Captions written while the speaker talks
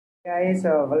Guys,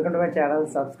 welcome to my channel.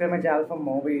 Subscribe my channel for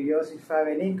more videos. If you have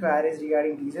any queries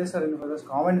regarding teachers or infos,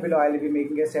 comment below. I'll be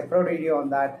making a separate video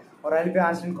on that, or I'll be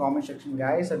answering comment section,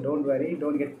 guys. So don't worry,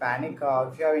 don't get panic.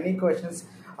 If you have any questions,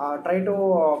 try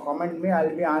to comment me.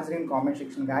 I'll be answering comment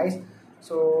section, guys.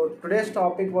 So today's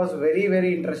topic was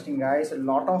very interesting, guys. A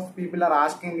lot of people are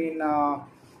asking me in.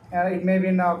 It may be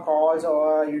in calls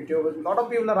or YouTube. A lot of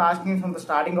people are asking from the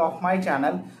starting of my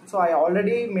channel. So I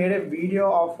already made a video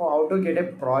of how to get a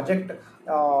project,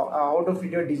 how to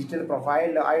fit your digital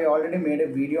profile. I already made a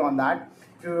video on that.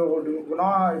 If you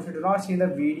do not see the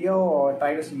video, or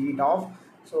try to see it off.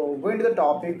 So go into the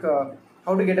topic,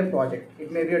 how to get a project.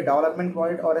 It may be a development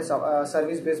project or a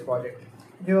service-based project.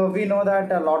 We know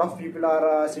that a lot of people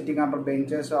are sitting under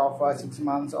benches of 6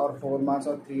 months or 4 months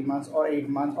or 3 months or 8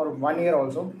 months or 1 year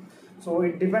also. So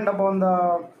it depends upon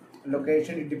the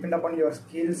location, it depends upon your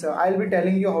skills. I'll be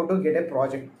telling you how to get a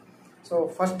project. So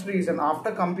first reason, after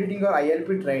completing your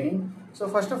ILP training, so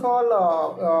first of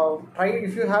all, try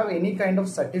if you have any kind of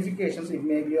certifications. It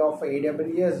may be of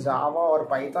AWS, Java or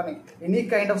Python, any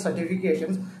kind of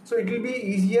certifications. So it will be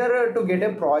easier to get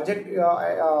a project.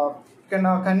 Can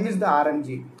convince the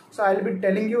RMG. So I will be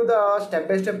telling you the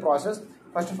step-by-step process.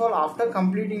 First of all, after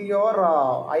completing your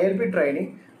ILP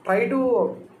training, try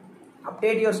to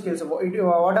update your skills.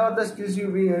 Whatever the skills you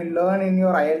will learn in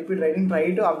your ILP training,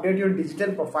 try to update your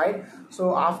digital profile.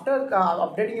 So after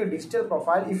updating your digital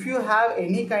profile, if you have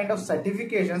any kind of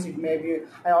certifications, it may be,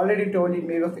 I already told you,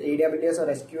 maybe of AWS or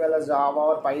SQL or Java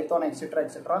or Python,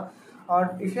 etc.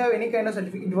 Or if you have any kind of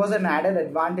certificate, it was an added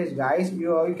advantage, guys.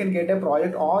 You can get a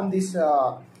project on this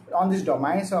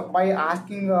domain. So by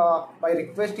asking, by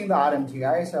requesting the RMG,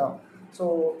 guys.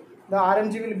 So the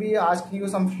RMG will be asking you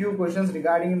some few questions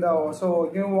regarding the. So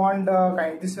you want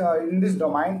in this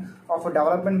domain of a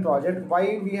development project,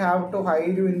 why we have to hire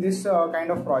you in this kind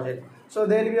of project. So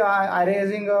they will be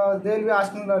they will be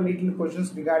asking the little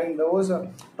questions regarding those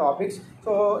topics.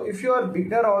 So if you are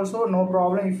beginner also, no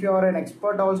problem. If you are an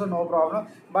expert also, no problem.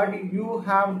 But you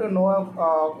have to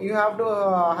know, you have to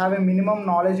have a minimum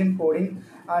knowledge in coding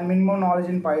and minimum knowledge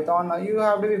in Python. You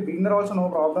have to be beginner also, no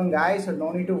problem, guys. So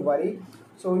no need to worry.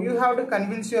 So you have to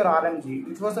convince your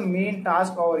RMG. It was the main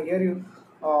task over here.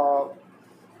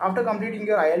 After completing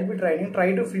your ILP training,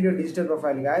 try to fill your digital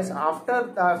profile, guys.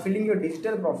 After filling your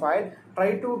digital profile,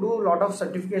 try to do a lot of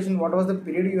certification. What was the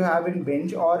period you have in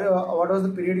bench, or what was the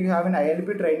period you have in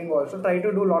ILP training also. Try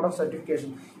to do a lot of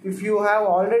certification. If you have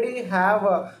already have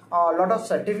a lot of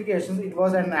certifications, it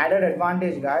was an added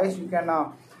advantage, guys. You can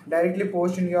directly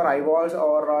post in your iWalls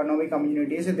or Nomi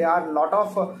communities. There are a lot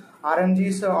of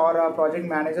RMGs or project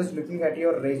managers looking at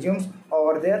your resumes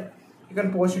over there. You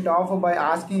can post it off by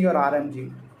asking your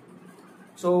RMG.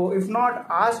 So if not,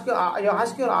 ask your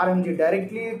RMG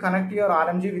directly. Connect your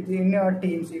RMG within your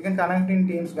teams. You can connect in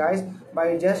teams, guys,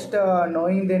 by just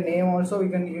knowing their name. Also, you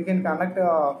can connect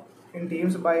in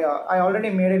teams by. I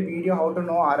already made a video how to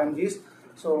know RMGs.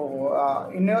 So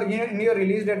in your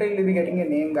release data, you will be getting a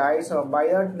name, guys. So by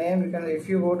that name, you can, if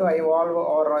you go to iEvolve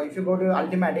or if you go to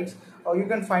Ultimatics, you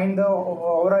can find the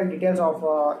overall details of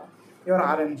your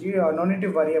RMG. No need to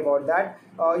worry about that.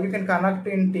 You can connect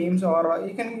in teams, or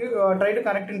you can try to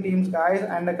connect in teams, guys,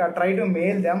 and try to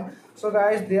mail them. So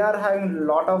guys, they are having a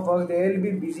lot of work. They will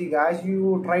be busy, guys.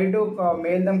 You try to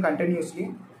mail them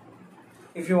continuously.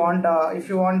 If you want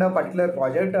a particular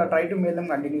project, try to mail them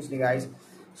continuously, guys.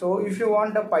 So if you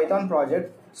want a Python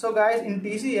project, so guys, in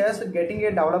TCS, getting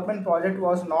a development project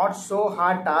was not so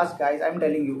hard task, guys. I'm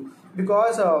telling you,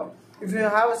 because if you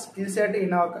have a skill set in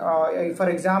for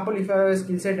example, if you have a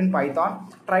skill set in Python,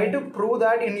 try to prove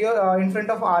that in your in front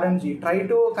of RMG. Try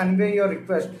to convey your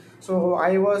request. So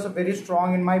I was very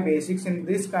strong in my basics in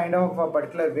this kind of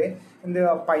particular way in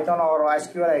the Python or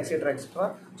SQL,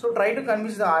 etc. So try to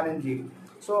convince the RMG.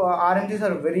 So RMGs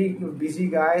are very busy,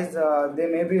 guys. There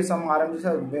may be some RMGs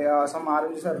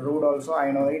are rude also.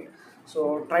 I know it.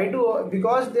 So try to,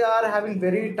 because they are having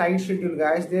very tight schedule,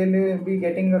 guys. They will be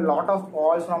getting a lot of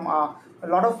calls from a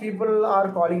lot of people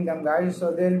are calling them, guys.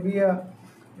 So there will be a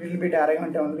little bit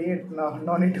arrogant only.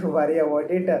 No need to worry about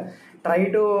it. Try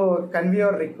to convey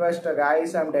your request,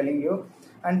 guys. I'm telling you,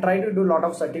 and try to do a lot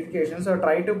of certifications. So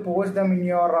try to post them in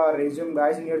your resume,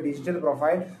 guys, in your digital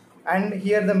profile. And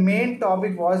here the main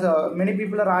topic was, many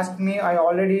people are asking me, I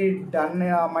already done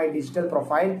my digital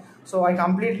profile, so I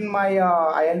completed my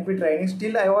ILP training,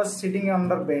 still I was sitting on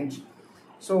the bench.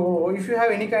 So if you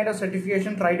have any kind of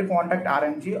certification, try to contact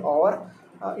RMG. Or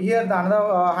here the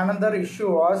another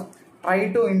issue was, try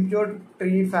to impute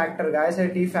tree factor, guys. A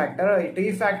tree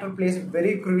factor plays a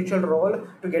very crucial role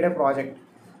to get a project.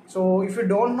 So if you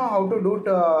don't know how to do it,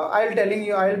 I'll be telling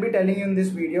you in this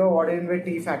video what is the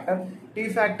T factor. T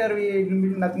factor will be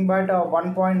nothing but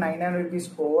 1.99 will be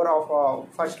score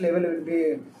of first level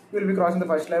you will be crossing the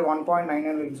first level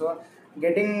 1.99 will be, so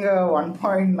getting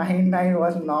 1.99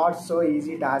 was not so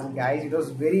easy task, guys. It was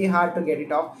very hard to get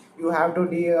it off. You have to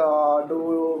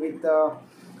do with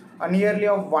nearly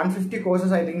of 150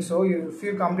 courses, I think so. If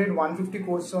you complete 150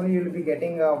 courses only, you will be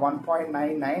getting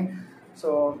 1.99.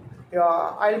 So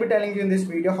I'll be telling you in this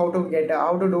video how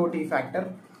to do T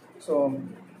factor. So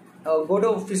go to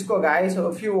Fisco, guys. So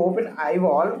if you open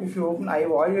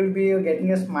iWall, you'll be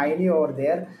getting a smiley over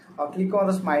there. Click on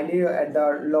the smiley at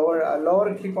the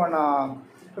lower. Click on.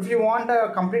 If you want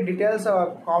complete details,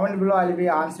 comment below. I'll be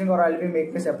answering, or I'll be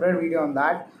making a separate video on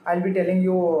that. I'll be telling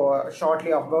you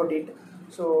shortly about it.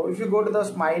 So if you go to the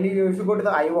smiley, if you go to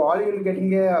the iWall, you'll be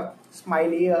getting a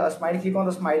smiley. Click on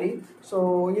the smiley.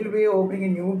 So you'll be opening a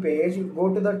new page. You go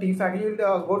to the T factor. You'll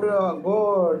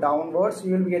go downwards.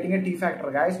 You will be getting a T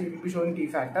factor, guys. You will be showing T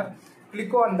factor.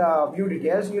 Click on the view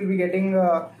details. You'll be getting.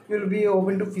 You'll be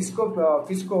open to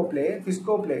Fisco Play.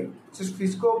 So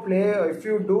Fisco Play. If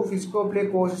you do Fisco Play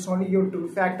courses only, your T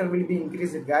factor will be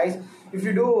increased, guys. If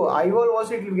you do iWall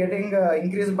also, it will be getting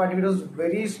increased, but it was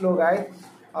very slow, guys.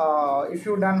 If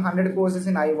you done 100 courses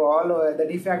in iWall, the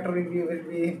T factor will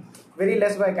be very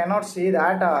less, but I cannot say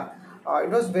that it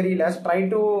was very less. Try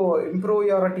to improve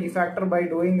your T factor by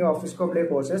doing Fisco Play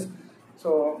courses.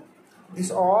 So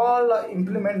this all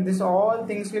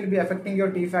things will be affecting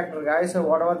your T factor, guys. So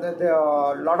whatever the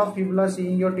lot of people are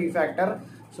seeing your T factor.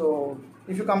 So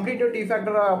if you complete your T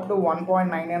factor up to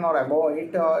 1.99 or above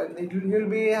it, you'll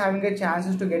be having a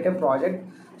chances to get a project.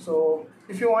 So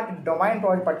if you want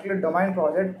a particular domain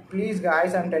project, please,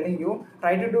 guys, I'm telling you,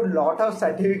 try to do lot of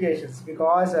certifications,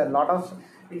 because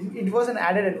it was an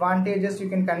added advantages. You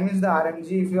can convince the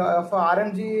RMG. If you for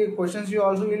RMG questions,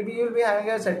 you'll be having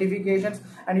a certifications,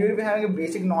 and you will be having a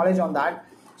basic knowledge on that.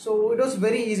 So it was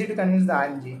very easy to convince the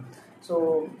RMG.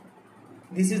 So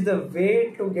this is the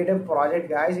way to get a project,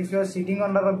 guys. If you are sitting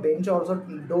under a bench also,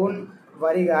 don't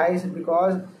worry, guys,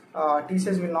 because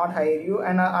TCS will not hire you.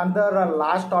 And another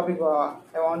last topic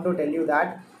I want to tell you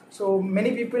that. So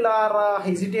many people are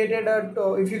hesitated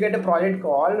if you get a project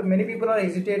call. Many people are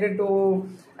hesitated to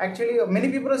many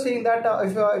people are saying that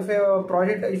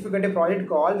if you get a project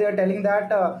call, they are telling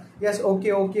that yes,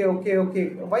 okay.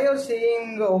 Why are you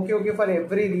saying okay for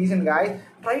every reason, guys?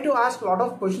 Try to ask a lot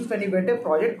of questions when you get a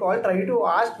project call. Try to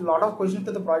ask a lot of questions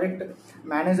to the project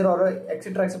manager or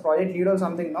etc. project lead or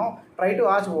something. No, try to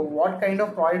ask what kind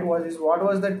of project was this, what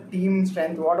was the team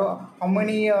strength, how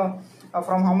many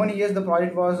from how many years the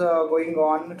project was going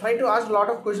on. Try to ask a lot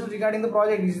of questions regarding the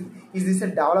project. Is this a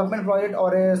development project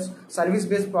or a service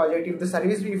based project? If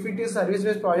it is service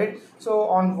based project, so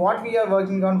on what we are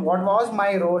working on, what was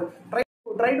my role?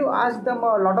 Try to ask them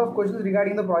a lot of questions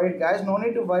regarding the project, guys. No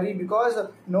need to worry, because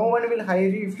no one will hire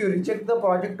you. If you reject the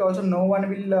project also, no one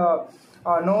will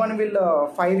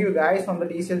fire you, guys, from the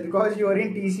TCS, because you are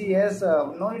in TCS.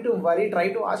 No need to worry.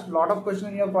 Try to ask a lot of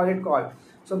questions in your project call.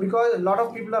 So because a lot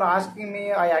of people are asking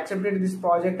me, I accepted this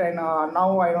project and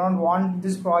now I don't want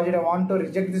this project, I want to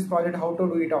reject this project, how to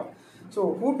do it off.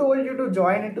 So who told you to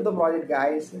join into the project,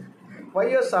 guys? Why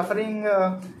you are suffering?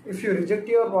 If you reject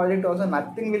your project also,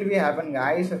 nothing will be happen,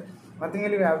 guys. Nothing will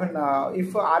be happen.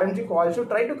 If RMG calls you,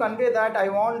 try to convey that I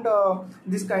want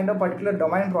this kind of particular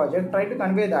domain project. Try to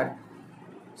convey that.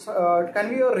 So,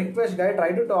 convey your request, guys.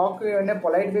 Try to talk in a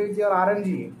polite way with your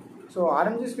RMG. So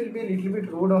RMGs will be a little bit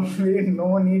rude only.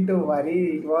 No need to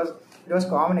worry. It was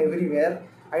common everywhere.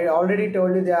 I already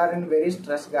told you they are in very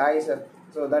stress, guys.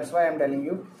 So that's why I'm telling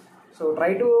you. So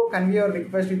try to convey your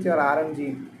request with your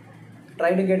RMG.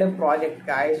 Try to get a project,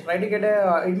 guys. Try to get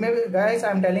a guys,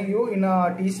 I'm telling you, in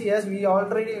TCS we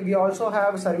also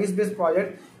have service based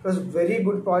project. It was very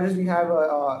good projects we have.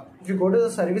 If you go to the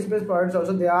service based projects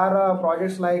also, there are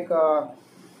projects like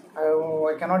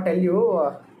I cannot tell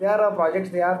you. There are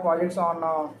projects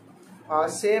on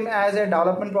same as a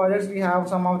development projects. We have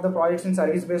some of the projects in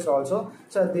service based also.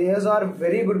 So these are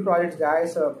very good projects,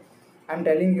 guys. I'm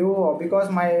telling you, because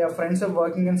my friends are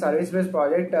working in service based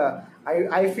project.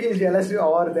 I feel jealous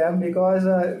over them, because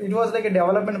it was like a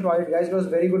development project, guys. It was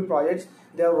very good projects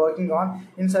they are working on.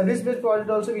 In service based project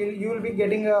also, you will be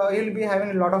getting you'll be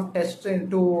having a lot of tests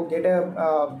to get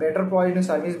a better project in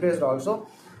service based also.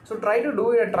 So try to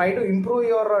do it. Try to improve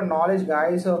your knowledge,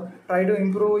 guys. Try to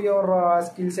improve your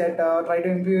skill set. Try to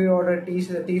improve your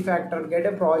T factor. Get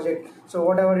a project. So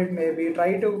whatever it may be,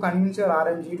 try to convince your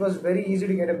RMG. It was very easy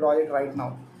to get a project right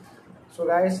now. So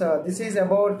guys, this is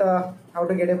about how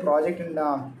to get a project in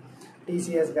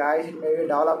TCS guys, it may be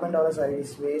development or a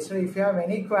service based. So if you have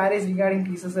any queries regarding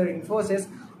TCS or Infosys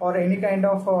or any kind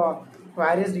of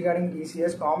queries regarding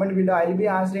TCS, comment below. I'll be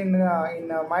answering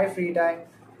in my free time.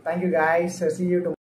 Thank you guys. See you tomorrow.